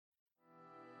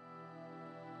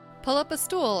Pull up a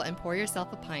stool and pour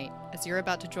yourself a pint as you're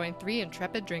about to join three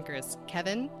intrepid drinkers,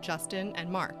 Kevin, Justin, and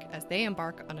Mark, as they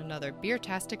embark on another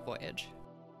beer-tastic voyage.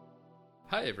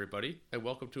 Hi, everybody, and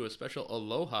welcome to a special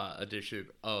Aloha edition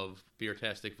of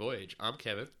Beer-tastic Voyage. I'm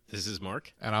Kevin. This is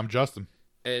Mark. And I'm Justin.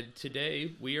 And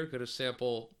today we are going to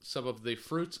sample some of the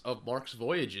fruits of Mark's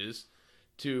voyages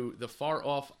to the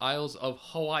far-off isles of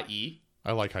Hawaii.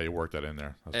 I like how you worked that in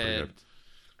there. That's pretty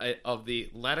good. Of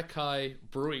the Lanikai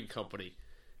Brewing Company.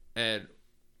 And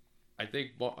I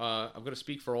think I'm going to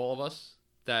speak for all of us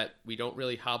that we don't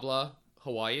really habla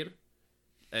Hawaiian.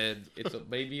 And it's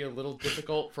maybe a little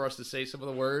difficult for us to say some of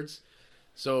the words.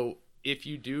 So if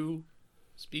you do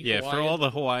speak Hawaiian... for all the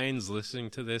Hawaiians listening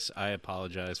to this, I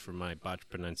apologize for my botched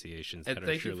pronunciations. And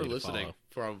thank you for listening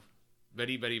from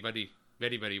many, many, many,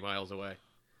 many, many miles away.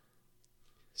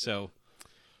 So,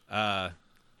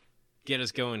 get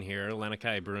us going here.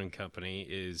 Lanikai Brewing Company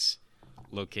is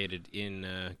located in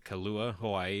Kailua,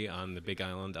 Hawaii, on the big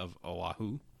island of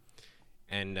Oahu.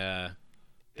 And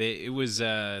it was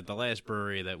the last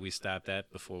brewery that we stopped at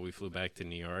before we flew back to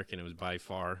New York, and it was by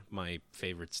far my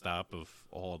favorite stop of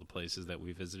all the places that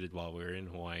we visited while we were in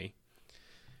Hawaii.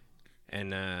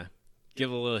 And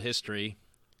give a little history.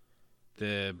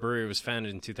 The brewery was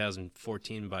founded in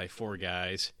 2014 by four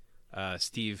guys,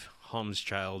 Steve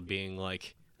Humschild being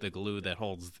like the glue that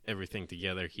holds everything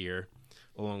together here,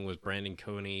 along with Brandon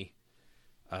Coney,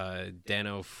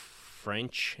 Dano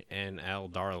French, and Al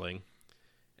Darling.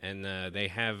 And they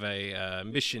have a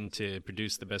mission to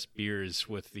produce the best beers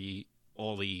with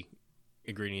all the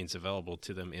ingredients available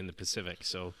to them in the Pacific.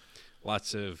 So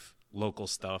lots of local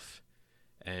stuff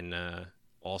and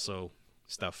also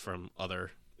stuff from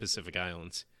other Pacific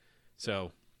islands.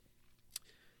 So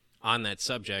on that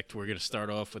subject, we're going to start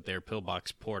off with their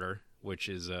Pillbox Porter, which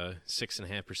is a 6.5%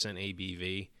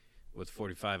 ABV with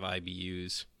 45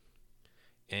 IBUs.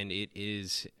 And it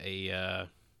is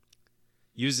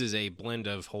uses a blend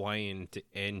of Hawaiian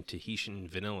and Tahitian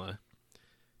vanilla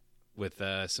with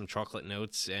some chocolate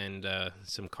notes and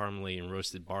some caramely and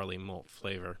roasted barley malt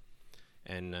flavor.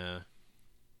 And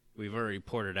we've already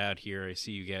poured it out here. I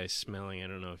see you guys smelling. I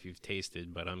don't know if you've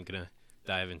tasted, but I'm going to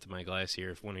dive into my glass here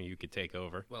if one of you could take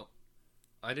over. Well,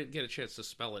 I didn't get a chance to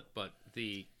smell it, but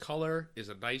the color is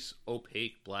a nice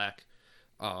opaque black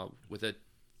with a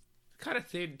kind of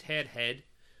thin tan head,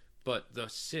 but the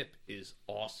sip is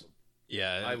awesome.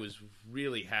 Yeah, I was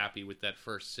really happy with that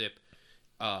first sip.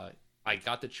 I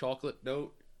got the chocolate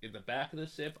note in the back of the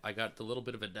sip. I got the little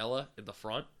bit of vanilla in the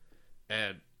front,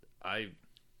 and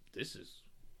this is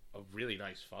a really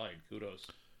nice find. Kudos.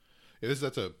 Yeah,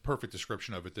 that's a perfect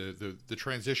description of it. The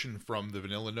transition from the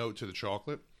vanilla note to the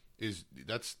chocolate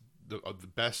that's the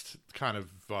best kind of.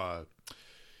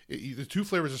 The two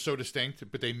flavors are so distinct,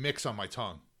 but they mix on my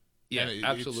tongue. Yeah,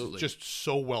 absolutely. It's just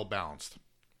so well balanced.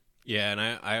 Yeah, and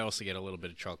I also get a little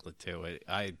bit of chocolate too.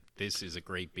 This is a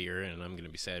great beer, and I'm going to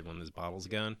be sad when this bottle's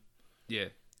gone. Yeah,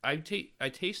 I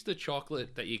taste the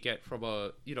chocolate that you get from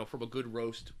a good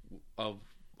roast of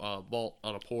malt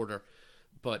on a porter,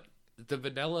 but the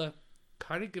vanilla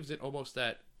kind of gives it almost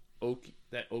that oak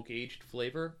aged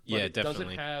flavor. But yeah, it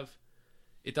definitely.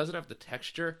 It doesn't have the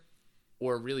texture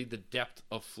or really the depth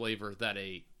of flavor that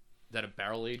a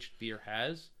barrel aged beer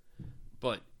has,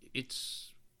 but it's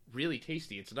really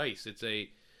tasty. It's nice. It's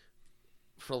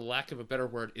for lack of a better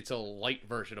word, it's a light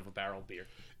version of a barrel beer.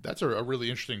 That's a really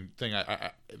interesting thing.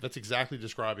 That's exactly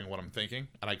describing what I'm thinking,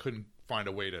 and I couldn't find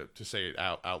a way to say it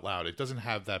out loud. It doesn't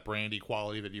have that brandy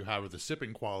quality that you have with the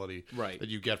sipping quality that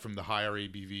you get from the higher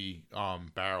ABV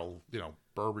barrel,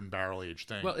 bourbon barrel aged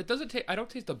thing. Well, it doesn't I don't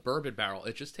taste the bourbon barrel.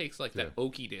 It just takes like that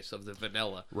oakiness of the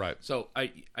vanilla. Right. So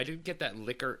I didn't get that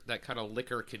kind of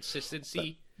liquor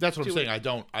consistency. That's what I'm saying. I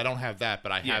don't have that,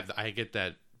 but I get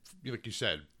that, like you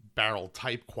said, barrel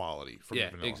type quality from the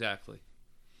vanilla. Yeah, exactly.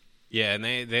 Yeah, and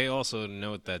they also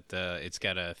note that it's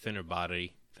got a thinner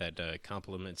body that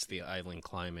complements the island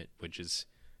climate, which is,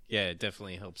 it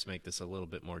definitely helps make this a little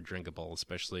bit more drinkable,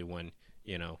 especially when,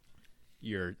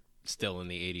 you're still in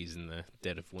the 80s in the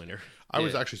dead of winter. I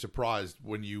was actually surprised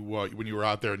when you were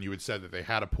out there and you had said that they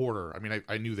had a porter. I mean,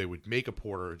 I knew they would make a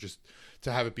porter, just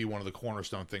to have it be one of the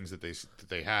cornerstone things that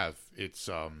they have. It's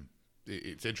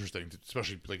interesting,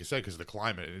 especially like you said, because of the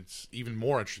climate. And it's even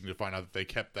more interesting to find out that they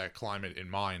kept that climate in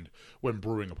mind when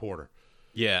brewing a porter.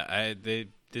 Yeah,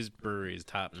 this brewery is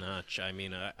top notch. I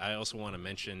mean, I also want to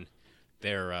mention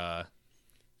their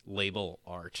label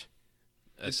art.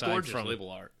 It's gorgeous label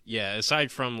art. Yeah,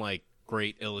 aside from like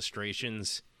great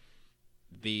illustrations,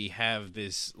 they have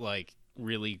this like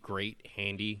really great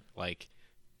handy, like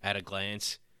at a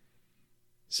glance.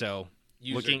 So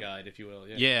user guide, if you will.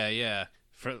 Yeah.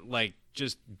 for like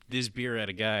just this beer at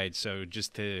a guide. So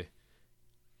just to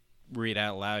read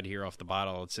out loud here off the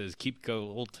bottle, it says keep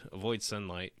cold, avoid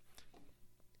sunlight,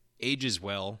 ages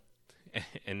well,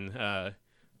 and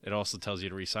it also tells you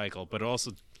to recycle. But it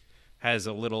also has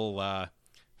a little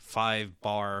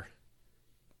 5-bar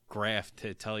graph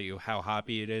to tell you how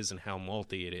hoppy it is and how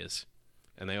malty it is.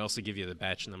 And they also give you the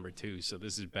batch number too. So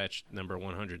this is batch number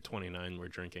 129 we're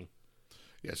drinking.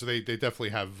 Yeah, so they definitely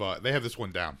have this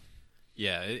one down.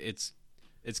 Yeah, it's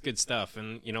good stuff.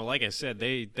 And like I said,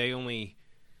 they only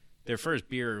their first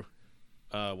beer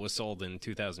was sold in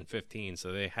 2015,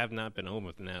 so they have not been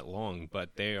open that long,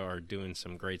 but they are doing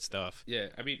some great stuff. Yeah,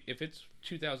 I mean, if it's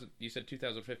 2000, you said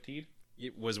 2015?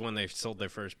 It was when they sold their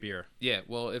first beer. Yeah,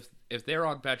 well, if they're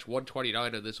on batch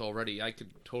 129 of this already, I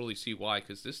could totally see why,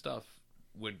 because this stuff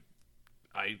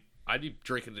I'd be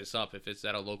drinking this up. If it's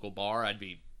at a local bar, I'd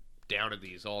be down in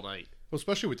these all night. Well,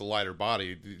 especially with the lighter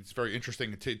body, it's very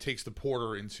interesting. It takes the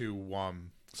porter into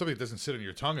something that doesn't sit on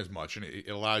your tongue as much, and it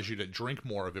allows you to drink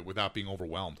more of it without being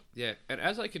overwhelmed. Yeah, and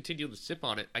as I continue to sip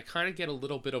on it, I kind of get a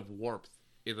little bit of warmth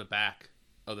in the back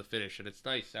of the finish, and it's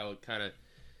nice how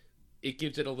it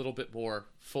gives it a little bit more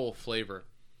full flavor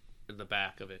in the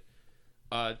back of it.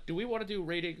 Do we want to do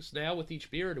ratings now with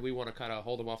each beer, or do we want to kind of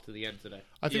hold them off to the end today?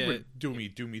 I think we're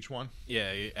doing each one.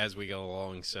 Yeah, as we go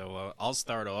along. So I'll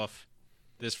start off.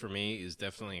 This for me is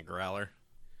definitely a growler.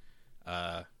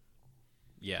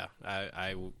 Yeah,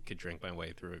 I could drink my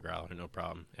way through a growler, no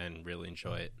problem, and really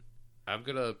enjoy it. I'm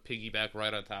gonna piggyback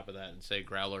right on top of that and say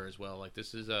growler as well. Like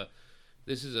this is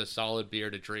a solid beer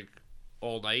to drink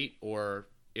all night, or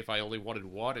if I only wanted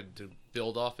one and to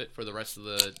build off it for the rest of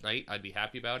the night, I'd be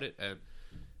happy about it. And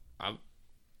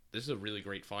this is a really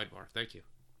great find, Mark. Thank you.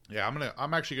 Yeah, I'm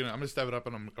gonna step it up,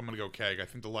 and I'm gonna go keg. I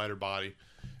think the lighter body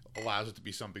allows it to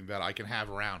be something that I can have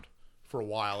around for a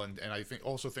while, and I think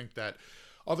that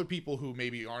other people who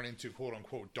maybe aren't into quote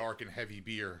unquote dark and heavy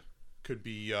beer could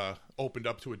be opened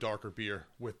up to a darker beer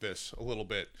with this a little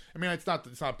bit. I mean, it's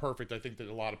not perfect. I think that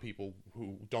a lot of people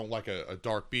who don't like a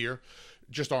dark beer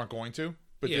just aren't going to.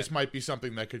 But yeah, this might be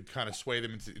something that could kind of sway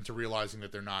them into realizing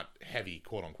that they're not heavy,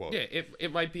 quote unquote. Yeah,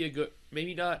 it might be a good,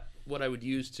 maybe not what I would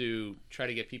use to try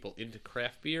to get people into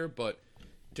craft beer, but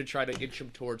to try to inch them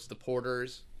towards the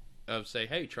porters of say,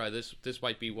 hey, try this. This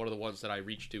might be one of the ones that I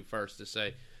reach to first to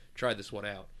say, try this one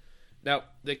out. Now,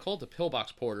 they call it the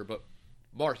Pillbox Porter, but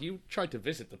Mark, you tried to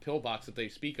visit the Pillbox that they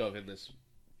speak of in this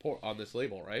on this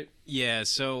label, right? Yeah,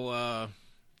 so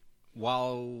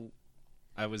while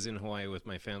I was in Hawaii with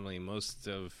my family,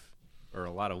 a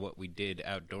lot of what we did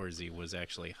outdoorsy was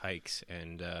actually hikes,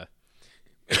 and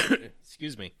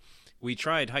excuse me, we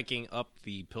tried hiking up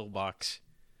the Pillbox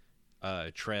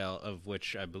trail, of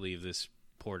which I believe this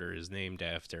porter is named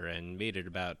after, and made it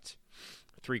about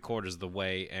 3/4 of the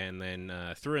way, and then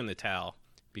threw in the towel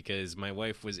because my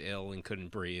wife was ill and couldn't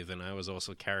breathe, and I was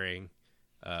also carrying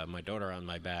my daughter on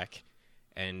my back,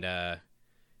 and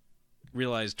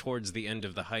realized towards the end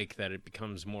of the hike that it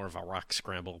becomes more of a rock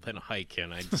scramble than a hike,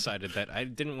 and I decided that I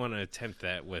didn't want to attempt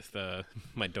that with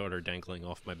my daughter dangling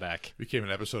off my back. Became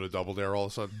an episode of Double Dare all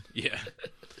of a sudden. Yeah.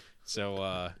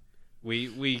 So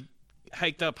we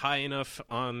hiked up high enough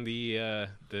on the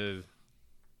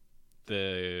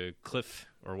cliff,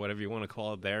 or whatever you want to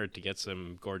call it there, to get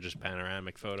some gorgeous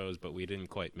panoramic photos, but we didn't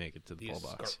quite make it to the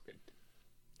Pillbox. Escarpment.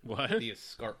 What? The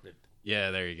escarpment.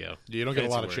 Yeah, there you go. You don't get a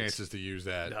lot of Fancy words. chances to use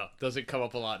that. No, doesn't come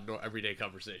up a lot in everyday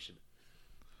conversation.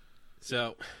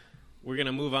 So we're going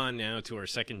to move on now to our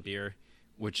second beer,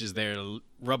 which is their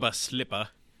Rubber Slipper.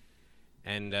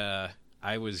 And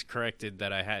I was corrected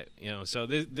that I had, so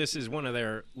this is one of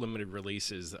their limited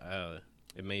releases.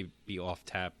 It may be off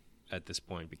tap at this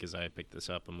point because I picked this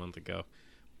up a month ago.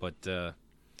 But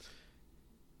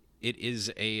it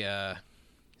is a...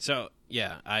 So,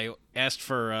 yeah, I asked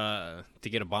for to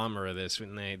get a bomber of this,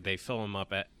 and they fill them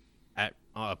up at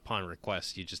upon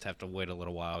request. You just have to wait a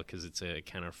little while because it's a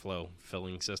counterflow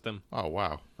filling system. Oh,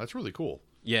 wow. That's really cool.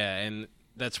 Yeah, and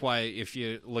that's why if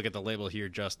you look at the label here,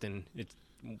 Justin, it's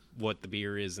what the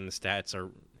beer is and the stats are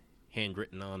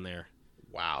handwritten on there.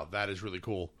 Wow, that is really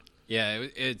cool. Yeah,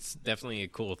 it's definitely a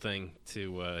cool thing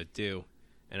to do,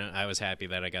 and I was happy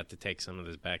that I got to take some of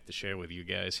this back to share with you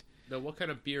guys. Now, what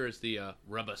kind of beer is the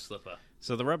Rubber Slipper?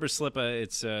 So the Rubber Slipper,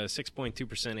 it's 6.2%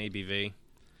 ABV,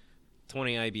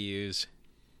 20 IBUs,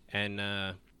 and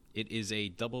it is a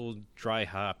double dry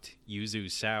hopped yuzu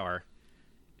sour.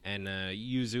 And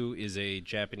yuzu is a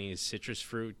Japanese citrus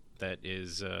fruit that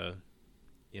is,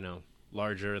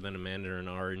 larger than a mandarin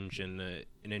orange and an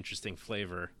interesting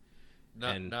flavor.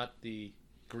 Not the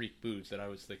Greek booze that I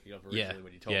was thinking of originally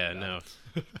when you told me about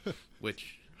no.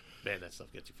 which Man, that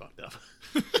stuff gets you fucked up.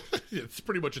 It's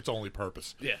pretty much its only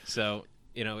purpose. Yeah. So,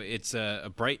 it's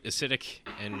a bright acidic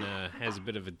and has a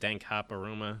bit of a dank hop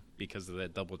aroma because of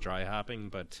that double dry hopping,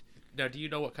 but Now, do you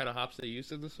know what kind of hops they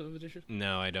used in this edition?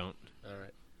 no, I don't. All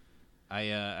right.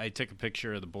 I took a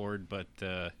picture of the board, but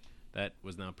that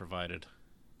was not provided.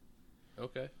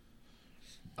 Okay.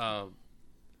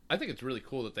 I think it's really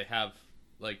cool that they have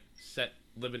like set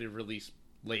limited release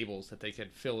labels that they can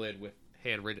fill in with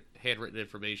handwritten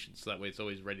information, so that way it's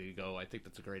always ready to go. I think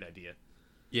that's a great idea.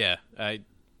 Yeah,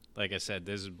 like I said,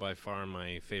 this is by far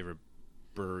my favorite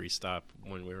brewery stop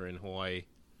when we were in Hawaii.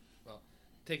 Well,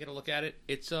 taking a look at it,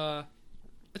 it's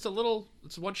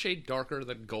one shade darker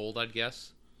than gold, I'd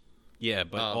guess. Yeah,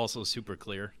 but also super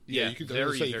clear. Yeah, you can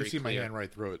very, you very can see my clear. hand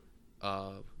right through it.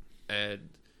 And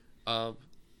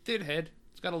thin head.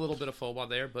 It's got a little bit of foam on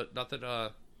there, but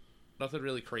nothing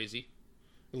really crazy.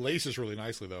 It laces really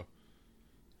nicely though.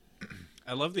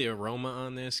 I love the aroma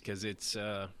on this because it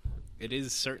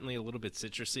is certainly a little bit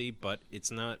citrusy, but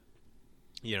it's not,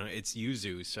 it's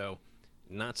yuzu, so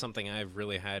not something I've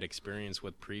really had experience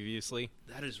with previously.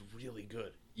 That is really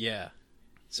good. Yeah.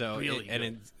 So Really and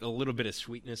good. it's a little bit of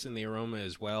sweetness in the aroma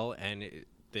as well, and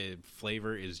the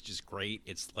flavor is just great.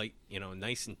 It's like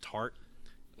nice and tart,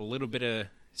 a little bit of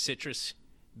citrus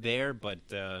there, but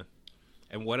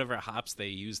and whatever hops they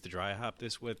use to dry hop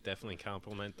this with definitely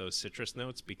complement those citrus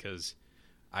notes because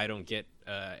I don't get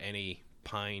any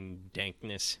pine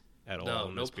dankness at all. No,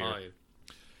 in no this beer.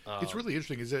 pine. It's really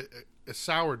interesting. Is it a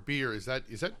soured beer? Is that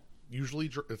usually?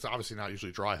 It's obviously not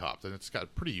usually dry hopped, and it's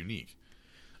got pretty unique.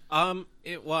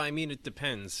 It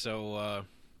depends. So,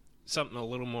 something a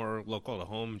little more local to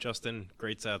home, Justin,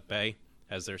 Great South Bay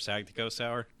has their Sagtico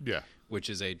Sour, Yeah. which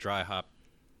is a dry hop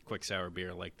quick sour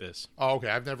beer like this. Oh, okay.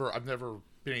 I've never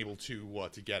been able to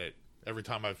get it. Every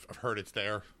time I've heard it's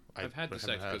there. I've had the haven't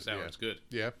Sex Goes Sour. Yeah. It's good.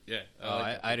 Yeah.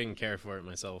 Yeah. I didn't care for it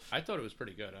myself. I thought it was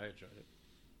pretty good. I enjoyed it.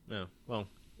 No, well,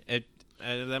 it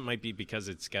that might be because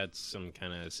it's got some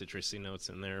kind of citrusy notes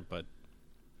in there, but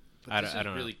I This don't is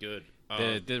know. really good.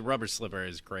 The rubber sliver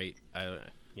is great.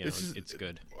 It's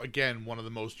good. Again, one of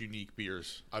the most unique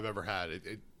beers I've ever had.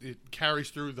 It carries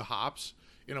through the hops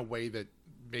in a way that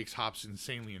makes hops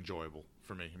insanely enjoyable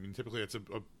for me. I mean, typically it's a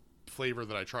flavor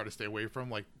that I try to stay away from,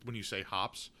 like when you say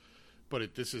hops.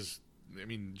 But this is,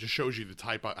 just shows you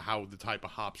how the type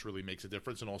of hops really makes a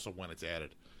difference, and also when it's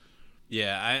added.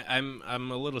 Yeah,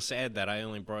 I'm a little sad that I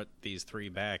only brought these three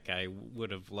back. I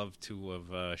would have loved to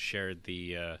have shared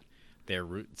their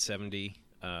Route 70.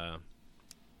 I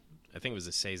think it was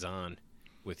a saison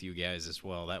with you guys as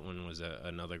well. That one was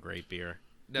another great beer.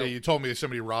 Now, Yeah, you told me that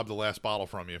somebody robbed the last bottle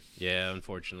from you. Yeah,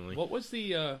 unfortunately. what was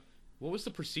the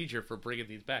procedure for bringing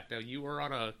these back? Now, you were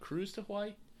on a cruise to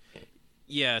Hawaii?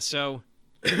 Yeah, so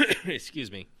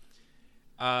excuse me.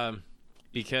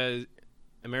 Because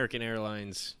American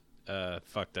Airlines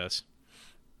fucked us.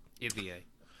 NVA.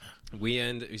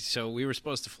 We were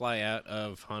supposed to fly out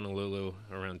of Honolulu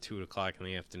around 2:00 in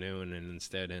the afternoon, and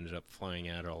instead ended up flying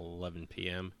out at 11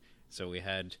 p.m. So we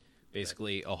had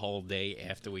basically a whole day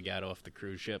after we got off the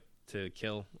cruise ship to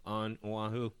kill on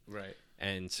Oahu, Right.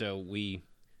 and so we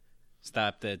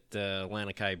stopped at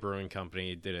Lanikai Brewing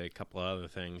Company, did a couple of other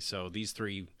things. So these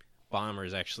three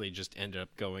bombers actually just ended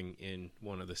up going in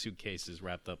one of the suitcases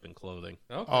wrapped up in clothing.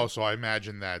 Okay. Oh, so I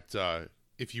imagine that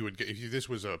if this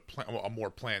was a more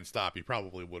planned stop, you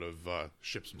probably would have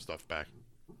shipped some stuff back.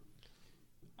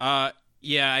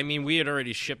 Yeah, we had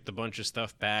already shipped a bunch of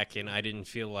stuff back, and I didn't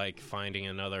feel like finding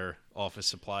another office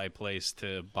supply place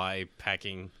to buy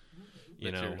packing,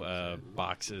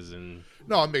 boxes and.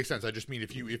 No, it makes sense. I just mean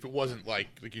if it wasn't like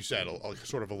you said, a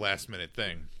sort of a last minute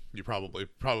thing, you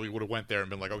probably would have went there and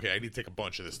been like, okay, I need to take a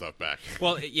bunch of this stuff back.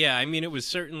 Well, yeah, it was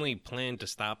certainly planned to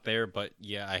stop there, but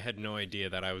yeah, I had no idea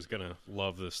that I was gonna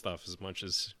love this stuff as much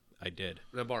as I did.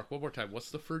 Now, Mark, one more time. What's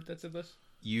the fruit that's in this?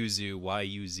 Yuzu,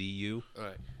 Yuzu. All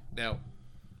right. Now,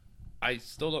 I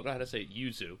still don't know how to say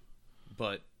yuzu,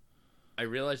 but I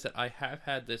realized that I have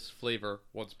had this flavor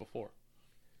once before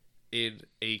in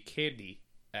a candy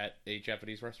at a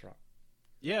Japanese restaurant.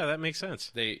 Yeah, that makes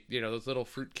sense. They, those little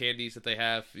fruit candies that they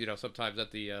have, sometimes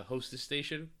at the hostess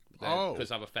station. Oh.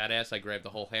 Because I'm a fat ass, I grabbed the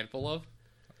whole handful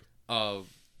of.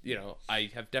 I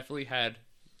have definitely had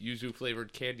yuzu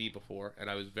flavored candy before, and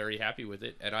I was very happy with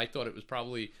it. And I thought it was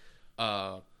probably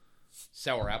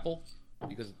sour apple,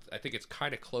 because I think it's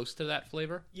kind of close to that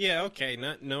flavor. Yeah, okay.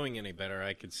 Not knowing any better,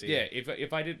 I could see. Yeah, it.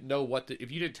 if I didn't know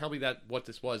if you didn't tell me what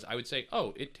this was, I would say,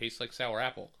 oh, it tastes like sour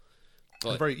apple.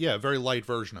 But Very light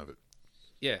version of it.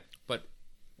 yeah, but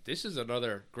this is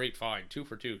another great find, 2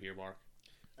 for 2 here, Mark.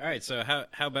 All right, so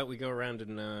how about we go around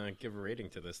and give a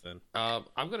rating to this then? I'm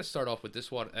going to start off with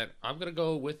this one, and I'm going to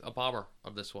go with a bomber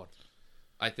on this one.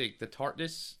 I think the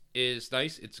tartness is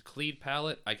nice. It's a clean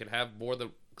palate. I can have more than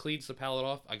cleans the palate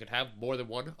off. I could have more than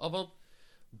one of them,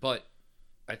 but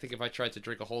I think if I tried to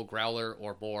drink a whole growler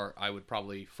or more, I would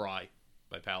probably fry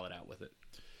my palate out with it.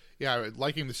 Yeah,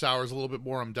 liking the sours a little bit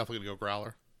more. I'm definitely gonna go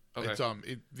growler. Okay.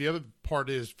 It's the other part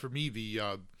is for me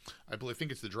I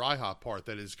think it's the dry hop part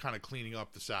that is kind of cleaning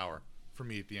up the sour for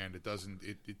me at the end. It doesn't.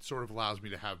 It sort of allows me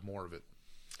to have more of it.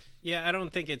 Yeah, I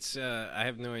don't think it's. I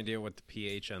have no idea what the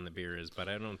pH on the beer is, but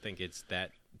I don't think it's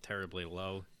that terribly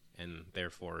low, and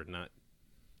therefore not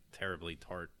terribly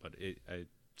tart. But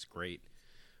it's great.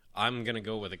 I'm gonna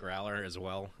go with a growler as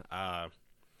well. I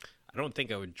don't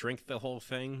think I would drink the whole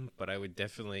thing, but I would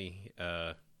definitely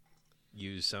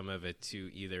use some of it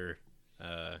to either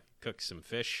cook some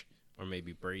fish or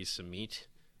maybe braise some meat,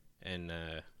 and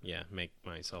make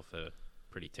myself a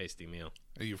pretty tasty meal.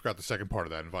 You forgot the second part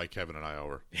of that. Invite Kevin and I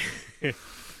over.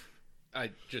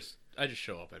 I just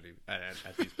show up at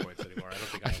these points anymore. I don't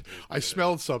think I have to. I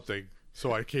smelled something,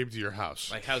 so I came to your house.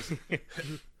 My house.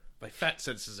 My fat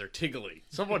senses are tingly.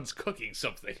 Someone's cooking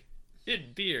something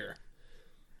in beer.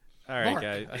 All right, Mark,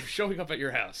 guys. I'm showing up at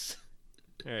your house.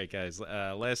 All right, guys.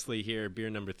 Lastly, here,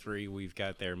 beer number 3, we've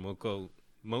got their Moku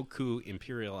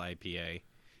Imperial IPA,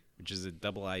 which is a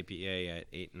double IPA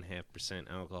at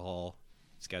 8.5% alcohol.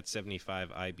 It's got 75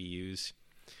 IBUs,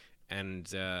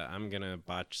 and I'm gonna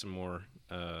botch some more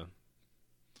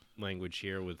language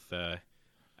here with.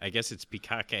 I guess it's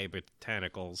Pikake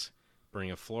Botanicals,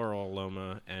 bring a floral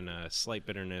aroma and a slight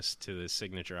bitterness to the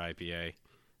signature IPA.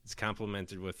 It's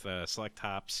complemented with select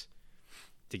hops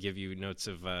to give you notes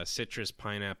of citrus,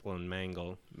 pineapple, and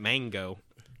mango,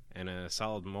 and a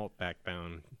solid malt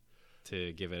backbone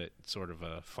to give it sort of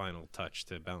a final touch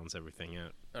to balance everything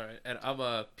out. All right, and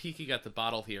I'm peeking at the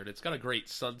bottle here, and it's got a great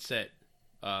sunset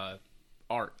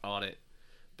art on it.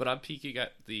 But I'm peeking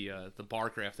at the bar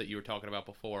graph that you were talking about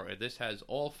before, and this has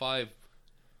all 5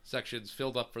 sections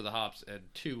filled up for the hops and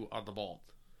 2 on the malt.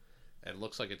 And it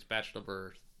looks like it's batch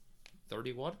number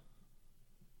 31.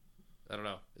 I don't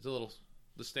know.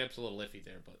 The stamp's a little iffy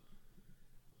there, but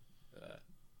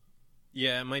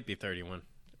yeah, it might be 31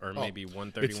 or maybe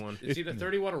 131. It's either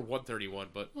 31 or 131,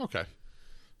 but Okay.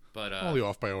 but Only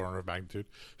off by order of magnitude.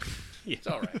 it's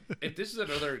all right. This is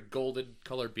another golden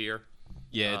colored beer.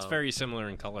 Yeah, it's very similar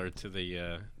in color to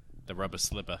the Rubber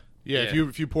Slipper. Yeah, Yeah.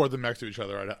 if you poured them next to each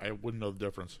other, I wouldn't know the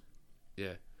difference.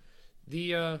 Yeah,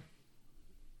 the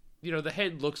the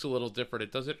head looks a little different.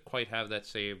 It doesn't quite have that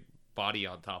same body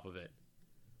on top of it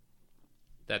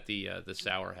that the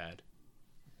sour had,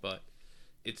 but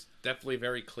it's definitely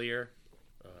very clear.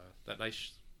 That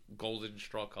nice golden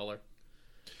straw color.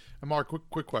 And Mark,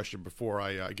 quick question before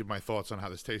I give my thoughts on how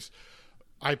this tastes.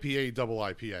 IPA, double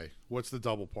IPA. What's the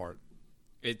double part?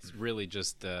 It's really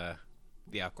just the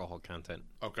alcohol content.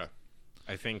 Okay.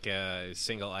 I think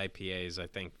single IPAs, I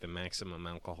think the maximum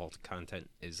alcohol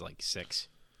content is like 6.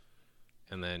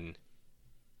 And then,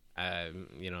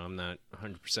 I'm not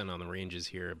 100% on the ranges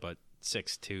here, but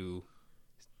 6 to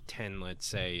 10, let's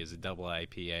say, is a double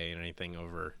IPA, and anything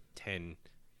over 10,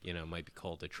 might be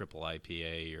called a triple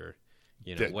IPA or,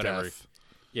 whatever. Death.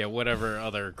 Yeah, whatever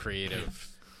other creative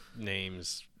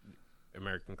names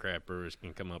American craft brewers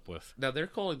can come up with. Now they're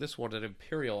calling this one an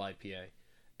Imperial IPA,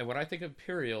 and when I think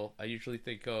Imperial, I usually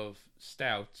think of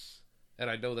stouts, and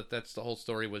I know that that's the whole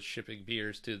story was shipping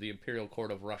beers to the Imperial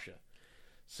Court of Russia.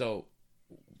 So,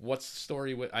 what's the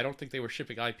story with? I don't think they were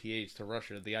shipping IPAs to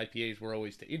Russia. The IPAs were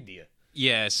always to India.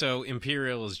 Yeah, so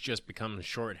Imperial has just become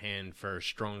shorthand for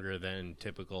stronger than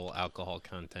typical alcohol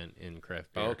content in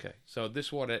craft beer. Oh, okay, so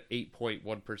this one at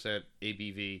 8.1%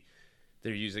 ABV,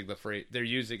 they're using they're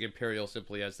using Imperial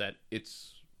simply as that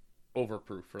it's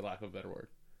overproof, for lack of a better word.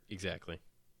 Exactly.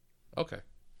 Okay.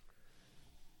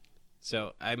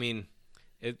 So, I mean,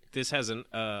 this has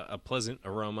a pleasant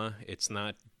aroma. It's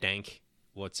not dank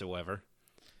whatsoever.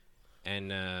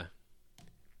 And,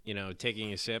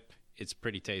 taking a sip, it's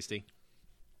pretty tasty.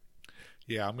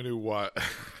 Yeah, I'm gonna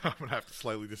I'm gonna have to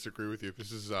slightly disagree with you.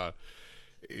 This is a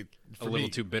little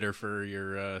too bitter for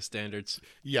your standards.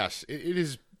 Yes, it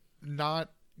is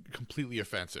not completely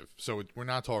offensive. So we're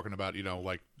not talking about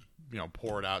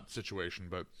pour it out situation,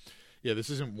 but yeah, this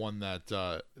isn't one that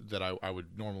I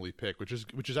would normally pick, which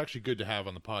is actually good to have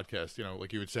on the podcast.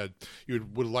 Like you had said, you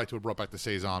would have liked to have brought back the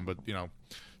Saison, but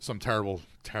some terrible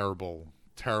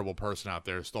person out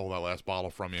there stole that last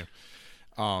bottle from you.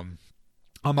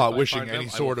 I'm not wishing any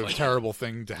sort of terrible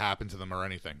thing to happen to them or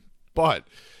anything, but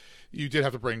you did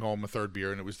have to bring home a third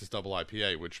beer, and it was this double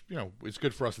IPA, which it's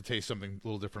good for us to taste something a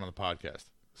little different on the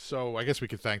podcast. So I guess we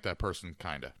could thank that person,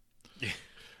 kinda.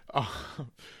 Uh,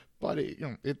 but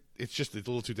it's just it's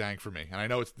a little too dank for me. And I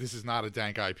know this is not a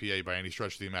dank IPA by any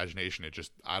stretch of the imagination. It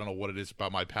just I don't know what it is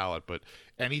about my palate, but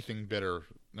anything bitter,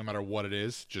 no matter what it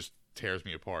is, just tears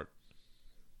me apart.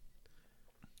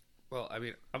 Well, I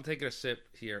mean, I'm taking a sip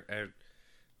here, and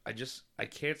I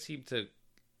can't seem to.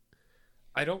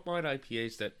 I don't mind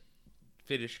IPAs that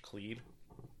finish clean,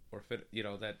 or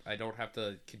that I don't have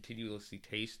to continuously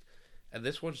taste, and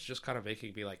this one's just kind of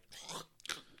making me like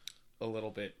a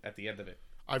little bit at the end of it.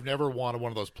 I've never wanted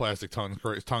one of those plastic tongue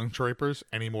scrapers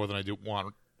any more than I do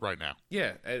want right now.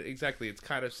 Yeah, exactly. It's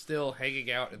kind of still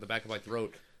hanging out in the back of my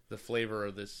throat, the flavor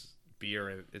of this beer,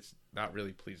 and it's not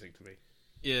really pleasing to me.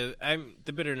 Yeah,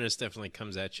 the bitterness definitely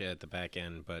comes at you at the back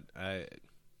end, but I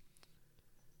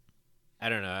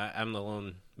don't know. I'm the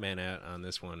lone man out on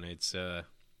this one. It's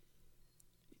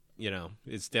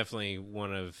it's definitely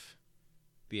one of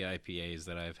the IPAs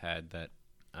that I've had that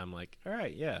I'm like, all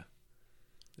right, yeah,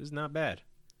 this is not bad.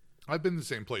 I've been in the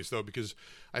same place, though, because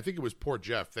I think it was Port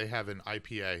Jeff. They have an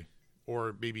IPA,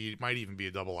 or maybe it might even be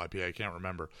a double IPA. I can't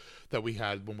remember, that we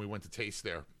had when we went to taste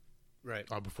there. Right.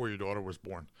 Before your daughter was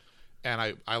born. And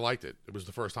I liked it. It was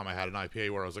the first time I had an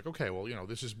IPA where I was like, okay, well,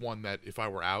 this is one that if I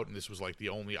were out and this was like the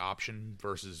only option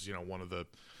versus, one of the,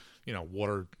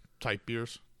 water type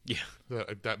beers. Yeah.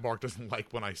 That Mark doesn't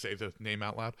like when I say the name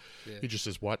out loud. Yeah. He just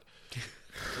says, what?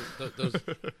 Those...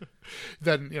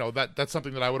 Then, that's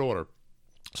something that I would order.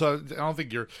 So I don't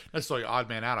think you're necessarily odd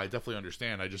man out. I definitely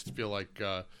understand. I just feel like,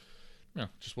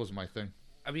 just wasn't my thing.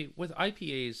 I mean, with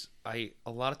IPAs, I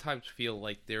a lot of times feel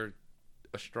like they're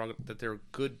a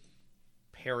good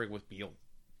pairing with meal.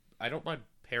 I don't mind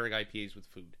pairing IPAs with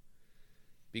food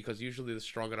because usually the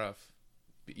stronger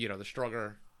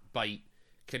bite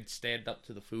can stand up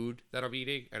to the food that I'm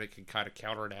eating and it can kind of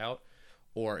counter it out.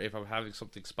 Or if I'm having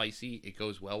something spicy, it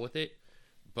goes well with it.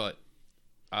 But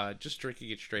just drinking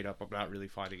it straight up, I'm not really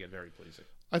finding it very pleasing.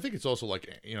 I think it's also like,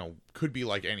 could be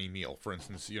like any meal. For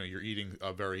instance, you're eating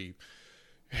a very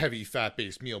heavy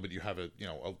fat-based meal, but you have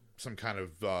some kind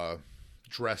of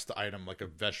dressed item like a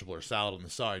vegetable or salad on the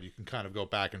side. You can kind of go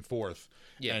back and forth,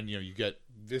 and you get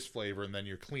this flavor, and then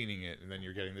you're cleaning it, and then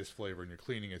you're getting this flavor, and you're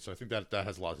cleaning it. So I think that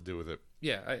has a lot to do with it.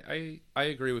 Yeah, I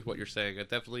agree with what you're saying.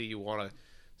 Definitely, you want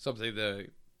something to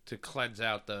cleanse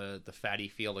out the fatty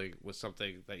feeling with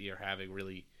something that you're having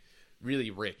really,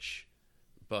 really rich.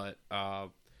 But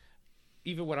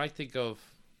even when I think of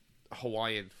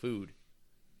Hawaiian food,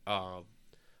 of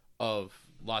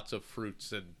lots of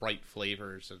fruits and bright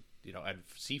flavors and and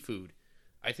seafood,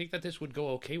 I think that this would go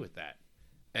okay with that.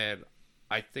 And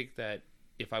I think that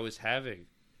if I was having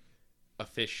a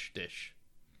fish dish,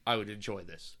 I would enjoy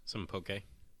this. Some poke.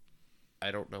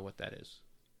 I don't know what that is.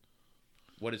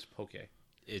 What is poke?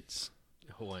 It's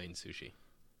Hawaiian sushi.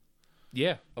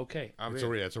 Yeah, okay.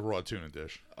 It's a raw tuna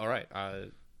dish. All right.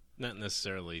 Not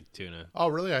necessarily tuna. Oh,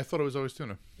 really? I thought it was always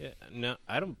tuna. Yeah, no,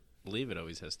 I don't believe it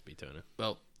always has to be tuna.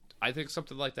 Well, I think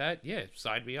something like that, yeah,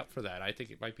 sign me up for that. I think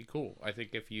it might be cool. I think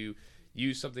if you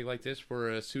use something like this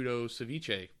for a pseudo ceviche,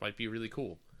 it might be really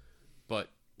cool. But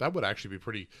that would actually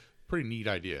be pretty neat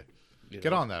idea.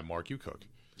 Get on that, Mark. You cook.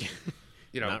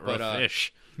 Not raw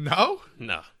fish. No?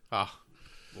 No. Ah.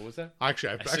 What was that? I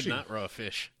said not raw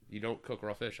fish. You don't cook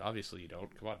raw fish. Obviously, you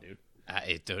don't. Come on, dude.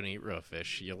 I don't eat raw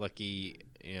fish. You're lucky,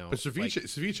 But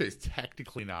ceviche is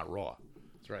technically not raw.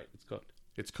 That's right. It's cooked.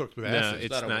 It's cooked with No, acid.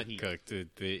 it's not cooked.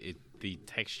 The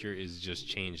texture is just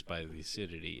changed by the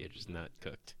acidity. It is not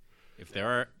cooked. If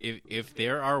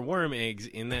there are worm eggs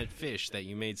in that fish that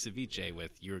you made ceviche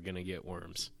with, you're gonna get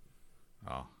worms.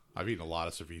 Oh, I've eaten a lot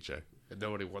of ceviche. And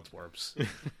nobody wants worms.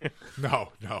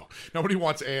 No. Nobody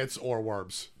wants ants or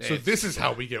worms. Ants. So this is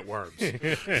how we get worms.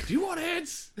 Do you want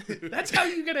ants? That's how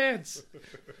you get ants.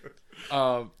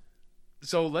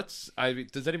 So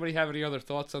does anybody have any other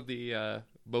thoughts on the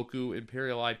Moku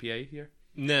Imperial IPA here?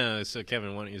 No. So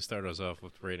Kevin, why don't you start us off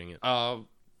with rating it? I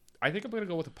think I'm gonna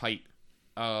go with a pint.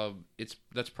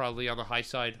 That's probably on the high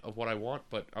side of what I want,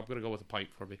 but I'm gonna go with a pint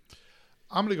for me.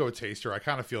 I'm gonna go with taster. I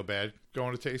kind of feel bad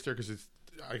going to taster because it's,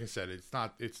 like I said,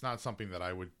 it's not something that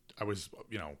I was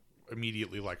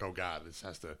immediately like, oh god, this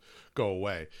has to go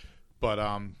away. But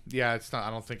it's not.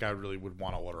 I don't think I really would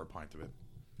want to order a pint of it.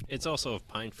 It's also a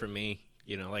pint for me.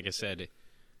 Like I said,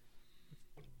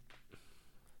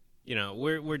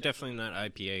 we're definitely not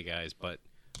IPA guys, but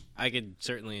I could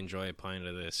certainly enjoy a pint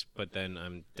of this. But then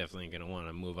I'm definitely gonna want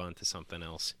to move on to something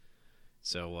else.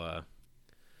 So.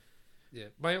 Yeah,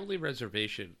 my only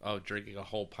reservation of drinking a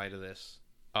whole pint of this,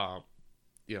 out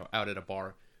at a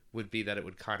bar, would be that it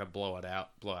would kind of blow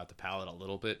out the palate a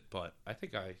little bit. But I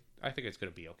think it's going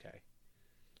to be okay.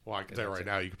 Well, I can tell you right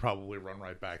now, you could probably run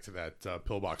right back to that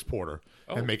pillbox porter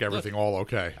Oh, and make everything all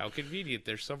okay. How convenient.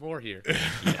 There's some more here.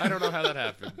 I don't know how that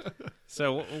happened.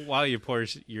 So while you pour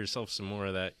yourself some more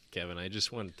of that, Kevin, I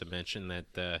just wanted to mention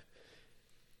that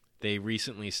they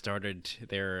recently started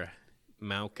their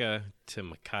Mauka to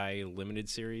Mackay limited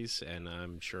series, and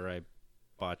I'm sure I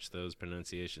botched those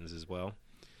pronunciations as well.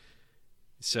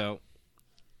 So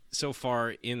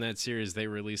far in that series, they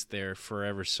released their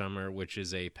Forever Summer, which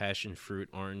is a passion fruit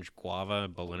orange guava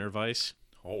Berliner Weiss.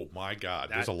 Oh, my God.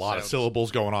 That There's a lot of sounds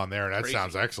syllables going on there, and that crazy.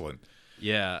 sounds excellent.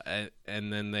 Yeah,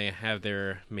 and then they have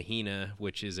their Mahina,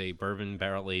 which is a bourbon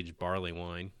barrel-aged barley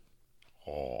wine.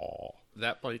 Oh.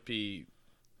 That might be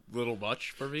a little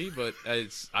much for me, but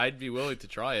I'd be willing to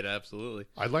try it, absolutely.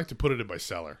 I'd like to put it in my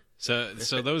cellar. So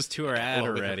those two are out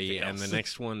Along with already, everything and the else.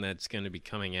 next one that's going to be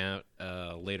coming out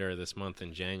later this month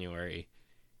in January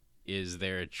is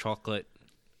their chocolate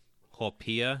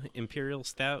Hopia Imperial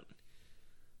Stout,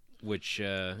 which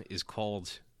is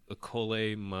called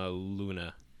Akole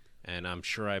Maluna, and I'm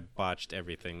sure I botched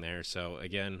everything there. So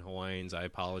again, Hawaiians, I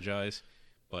apologize,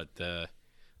 but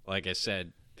like I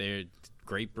said, they're a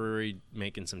great brewery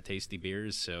making some tasty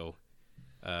beers. So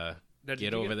Now, did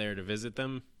get you over there to visit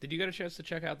them. Did you get a chance to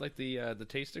check out like the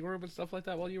tasting room and stuff like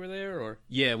that while you were there, or?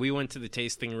 Yeah, we went to the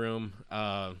tasting room.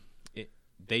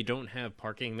 They don't have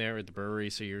parking there at the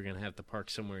brewery, so you're gonna have to park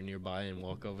somewhere nearby and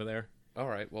walk over there. All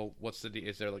right. Well, what's the?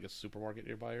 Is there like a supermarket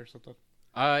nearby or something?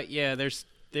 Yeah, there's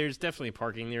definitely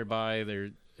parking nearby there,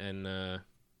 and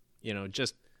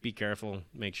just be careful.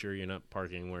 Make sure you're not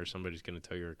parking where somebody's gonna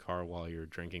tow your car while you're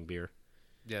drinking beer.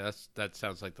 Yeah, that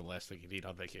sounds like the last thing you need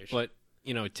on vacation. But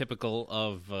typical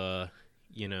of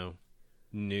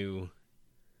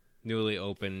newly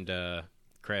opened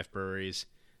craft breweries,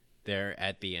 they're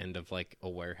at the end of like a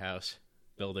warehouse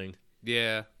building.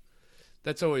 yeah,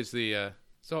 that's always the.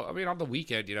 So I mean, on the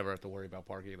weekend, you never have to worry about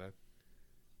parking then.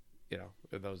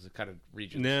 In those kind of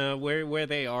regions. No, where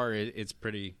they are, it's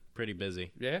pretty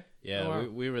busy. Yeah. Yeah, Oh, wow.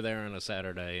 we were there on a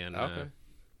Saturday, and Okay.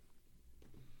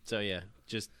 so yeah,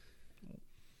 just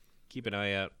keep an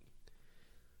eye out.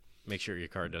 Make sure your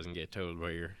car doesn't get towed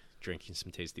while you're drinking some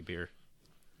tasty beer.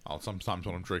 Well, sometimes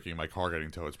when I'm drinking, my car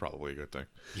getting towed is probably a good thing.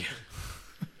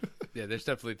 Yeah, there's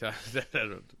definitely times that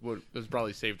has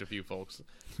probably saved a few folks.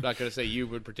 Not going to say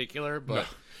you in particular, but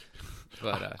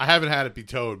I haven't had it be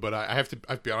towed, but I have to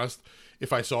be honest.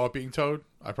 If I saw it being towed,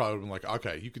 I probably would have been like,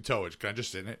 okay, you can tow it. Can I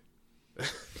just sit in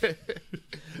it?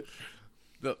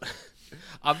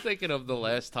 I'm thinking of the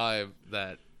last time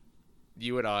that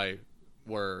you and I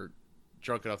were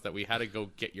drunk enough that we had to go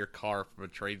get your car from a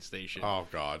train station. Oh,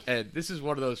 God. And this is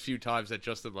one of those few times that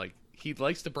Justin, he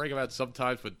likes to bring him out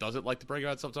sometimes, but doesn't like to bring him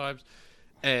out sometimes.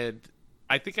 And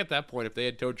I think at that point, if they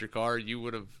had towed your car, you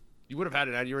would have had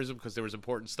an aneurysm because there was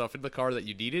important stuff in the car that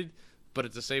you needed. But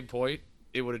at the same point,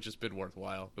 it would have just been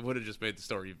worthwhile. It would have just made the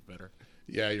story even better.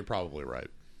 Yeah, you're probably right.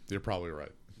 You're probably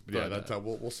right. Yeah, But, that's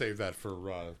we'll save that for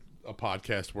a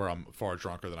podcast where I'm far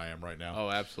drunker than I am right now. Oh,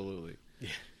 absolutely.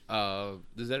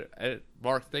 Does that,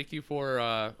 Mark? Thank you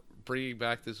for bringing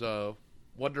back this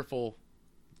wonderful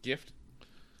gift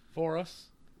for us,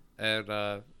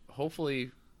 and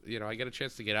hopefully, I get a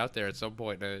chance to get out there at some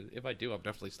point. And if I do, I'm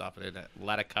definitely stopping in at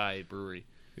Latakai Brewery.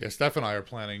 Yeah, Steph and I are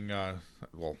planning.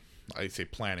 Well, I say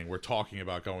planning. We're talking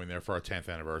about going there for our 10th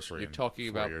anniversary. You're in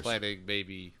talking 4 about years. planning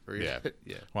maybe for your, Yeah.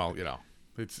 yeah. Well,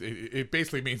 it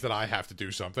basically means that I have to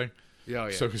do something. Yeah,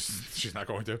 yeah. So she's not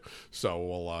going to. So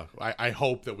we'll. I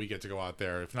hope that we get to go out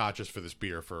there, if not just for this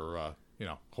beer, for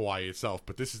Hawaii itself.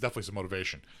 But this is definitely some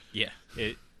motivation. Yeah,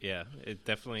 it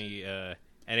definitely.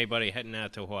 Anybody heading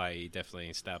out to Hawaii,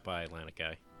 definitely stop by Atlantic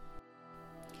Guy.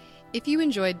 If you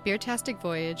enjoyed Beertastic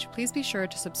Voyage, please be sure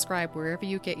to subscribe wherever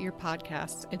you get your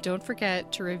podcasts, and don't forget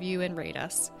to review and rate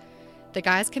us. The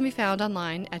guys can be found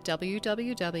online at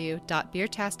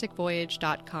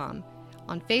www.beertasticvoyage.com,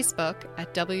 on Facebook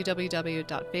at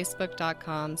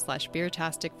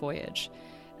www.facebook.com/beertasticvoyage,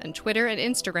 and Twitter and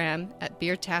Instagram at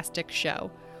Beertastic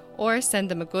Show, or send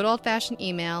them a good old-fashioned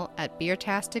email at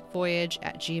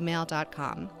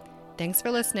beertasticvoyage@gmail.com. Thanks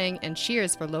for listening, and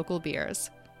cheers for local beers.